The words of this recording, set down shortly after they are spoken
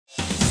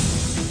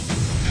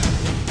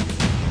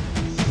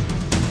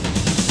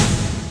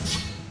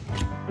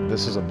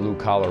this is a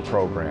blue-collar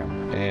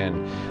program,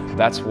 and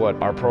that's what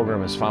our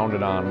program is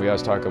founded on. We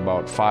always talk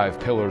about 5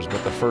 pillars,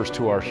 but the first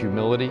 2 are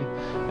humility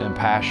and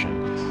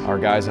passion. Our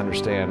guys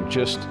understand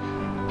just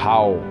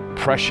how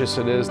precious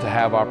it is to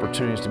have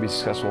opportunities to be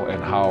successful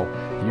and how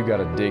you got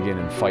to dig in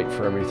and fight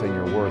for everything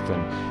you're worth,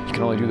 and you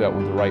can only do that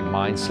with the right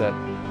mindset,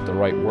 the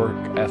right work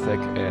ethic,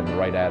 and the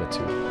right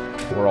attitude.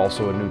 We're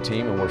also a new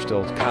team, and we're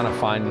still kind of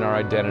finding our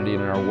identity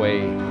and our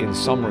way in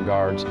some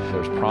regards.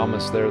 There's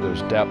promise there,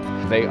 there's depth.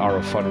 They are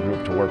a fun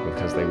group to work with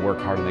because they work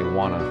hard and they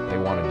want to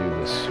do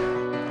this.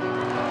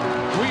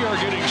 We are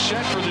getting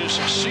set for this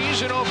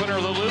season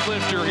opener, the lid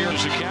lifter here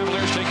as the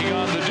Cavaliers taking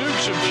on the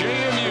Dukes of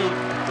JMU.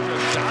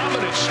 A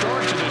dominant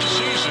start to this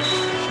season.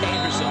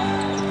 He's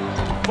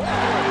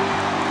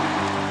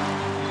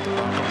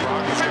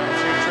got a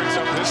few tricks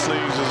up his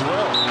sleeves as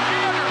well.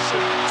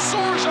 Anderson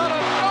soars out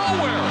of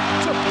nowhere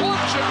to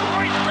plunge it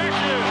right back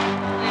in.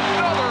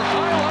 Another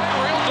highlight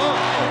reel dunk.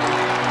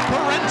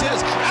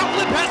 Parentes,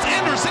 outlet pass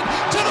Anderson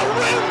to the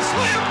rim,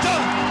 slam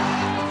dunk.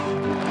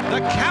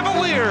 The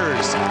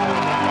Cavaliers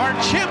are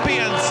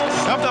champions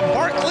of the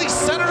Barclays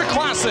Center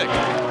Classic.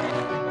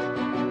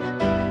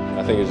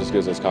 I think it just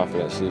gives us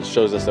confidence. It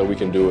shows us that we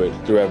can do it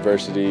through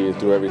adversity,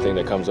 through everything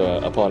that comes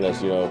upon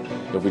us. You know,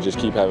 if we just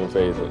keep having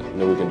faith,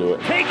 then we can do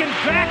it. Taken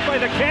back by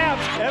the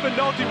Cavs. Evan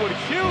Nolte with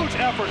huge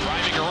effort.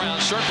 Driving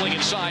around, circling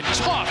inside.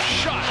 Tough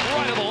shot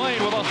right in the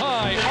lane with a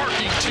high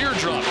arcing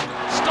teardrop.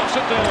 Stuffs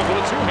it down with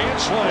a 2-hand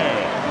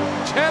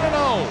slam.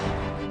 10-0.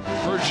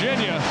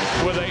 Virginia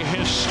with a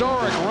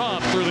historic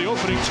romp through the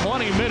opening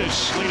 20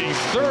 minutes, leading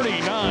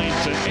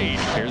 39-8.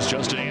 Here's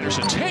Justin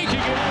Anderson taking it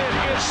in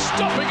and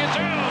stuffing it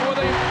down with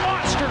a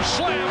monster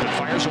slam and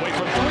fires away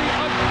from 3.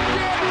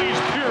 Again,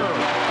 he's pure.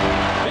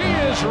 He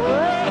is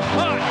red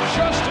hot.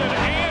 Justin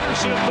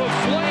Anderson, the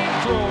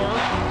flamethrower.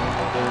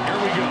 Here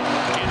we go.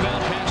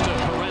 Inbound pass to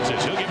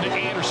Parentes. He'll give it to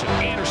Anderson.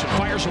 Anderson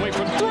fires away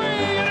from 3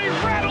 and he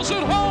rattles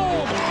it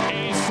home.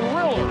 A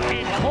thriller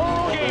in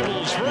Coral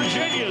Gables.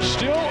 Virginia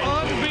still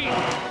unbeaten.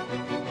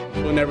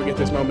 We'll never get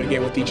this moment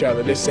again with each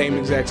other. This same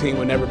exact team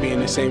will never be in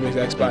the same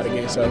exact spot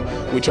again, so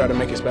we try to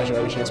make it special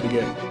every chance we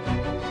get.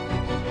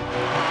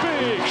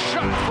 Big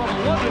shot from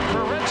London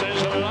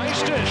Parentes and a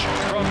nice dish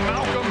from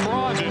Malcolm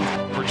Brogdon.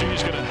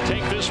 Virginia's going to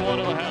take this one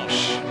to the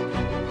house.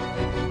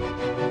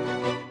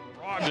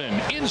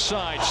 Brogdon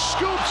inside,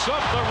 scoops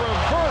up the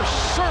reverse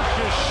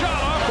circus shot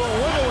off the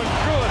window and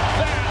good.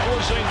 That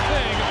was a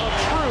thing of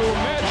true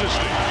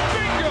majesty.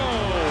 Bingo!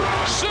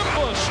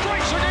 Simba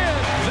strikes again.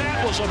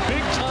 That was a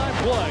big-time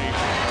play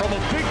from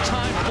a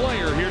big-time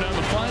player here down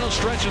the final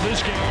stretch of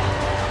this game.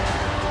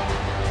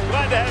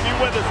 Glad to have you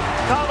with us.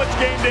 College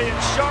game day in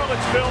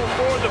Charlottesville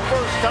for the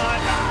first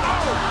time.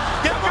 Oh,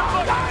 get a good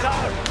look at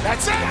Tyler.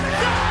 That's it.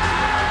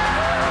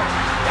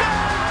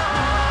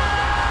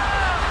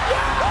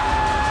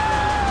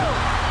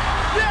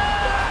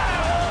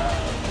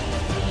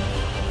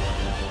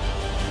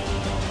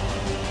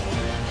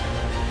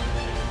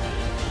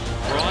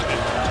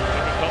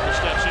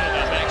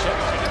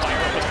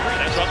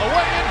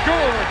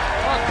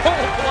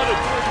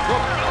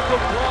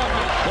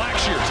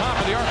 Top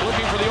of the arc,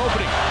 looking for the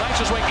opening. Finds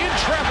his way in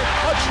traffic.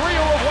 A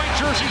trio of white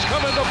jerseys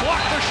coming to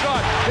block the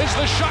shot as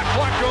the shot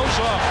clock goes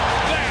off.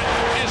 That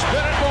is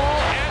Bennett ball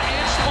at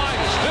its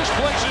finest. This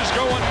place is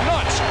going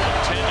nuts.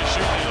 10 to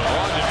shoot now.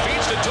 Brogdon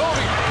feeds to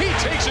Toby. He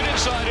takes it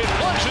inside and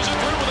punches it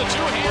through with a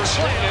 2-hand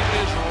slam.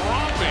 It is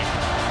romping.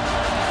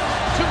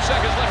 2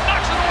 seconds left.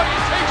 Knocks it away.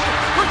 He takes it.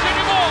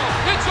 Virginia ball.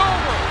 It's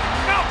over.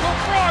 Malcolm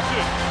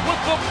Brogdon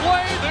with the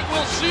play that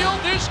will seal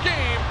this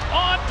game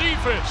on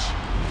defense.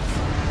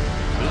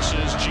 This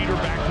is Jeter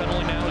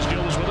backpedaling now as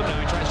Gill is with him.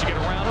 Now he tries to get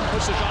around him,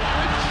 puts the shot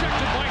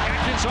rejected by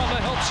Atkins on the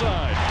help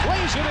side.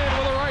 Plays it in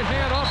with a right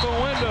hand off the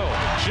window.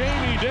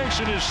 Jamie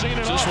Dixon has seen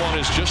it. This one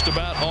is just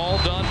about all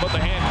done but the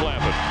hand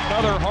clapping.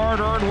 Another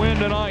hard-earned win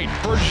tonight.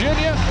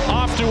 Virginia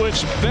off to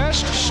its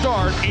best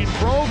start in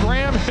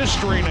program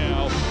history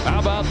now. How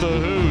about the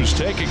Hoos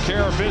taking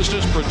care of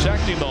business,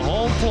 protecting the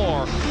home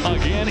floor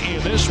again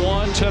in this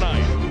one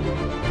tonight.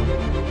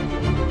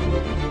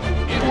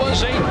 It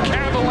was a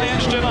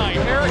Cavalanche tonight.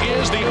 There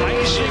is the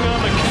icing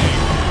on the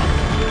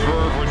cake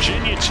for a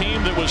Virginia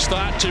team that was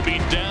thought to be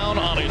down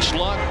on its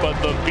luck, but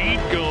the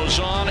beat goes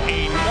on.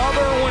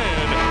 Another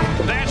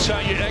win. That's how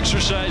you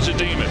exercise a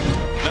demon.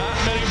 Not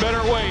many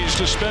better ways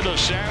to spend a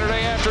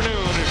Saturday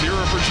afternoon if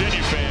you're a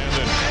Virginia fan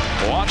than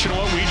watching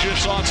what we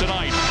just saw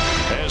tonight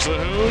as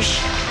the Hoos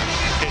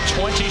at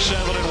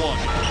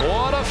 27-1.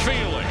 What a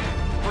feeling.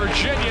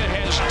 Virginia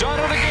has done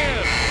it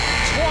again.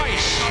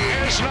 Twice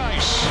as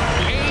nice.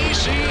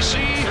 ACC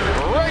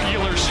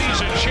regular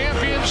season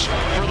champions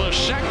for the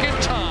second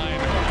time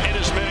in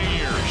as many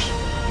years.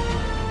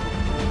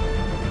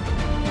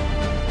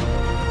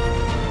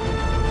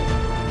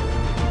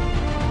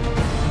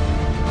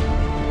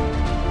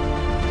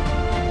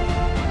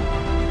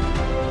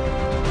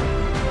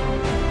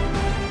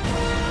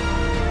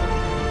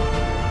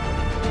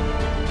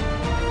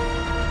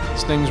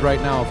 Stings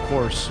right now, of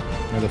course.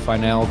 The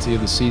finality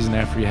of the season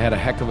after you had a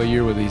heck of a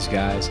year with these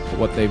guys.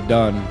 What they've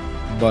done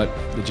but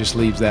it just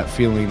leaves that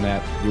feeling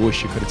that you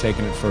wish you could have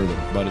taken it further.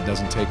 But it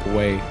doesn't take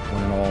away,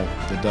 when all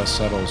the dust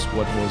settles,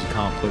 what was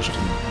accomplished,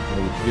 and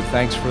we'll give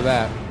thanks for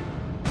that,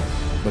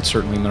 but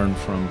certainly learn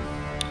from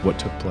what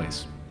took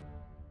place.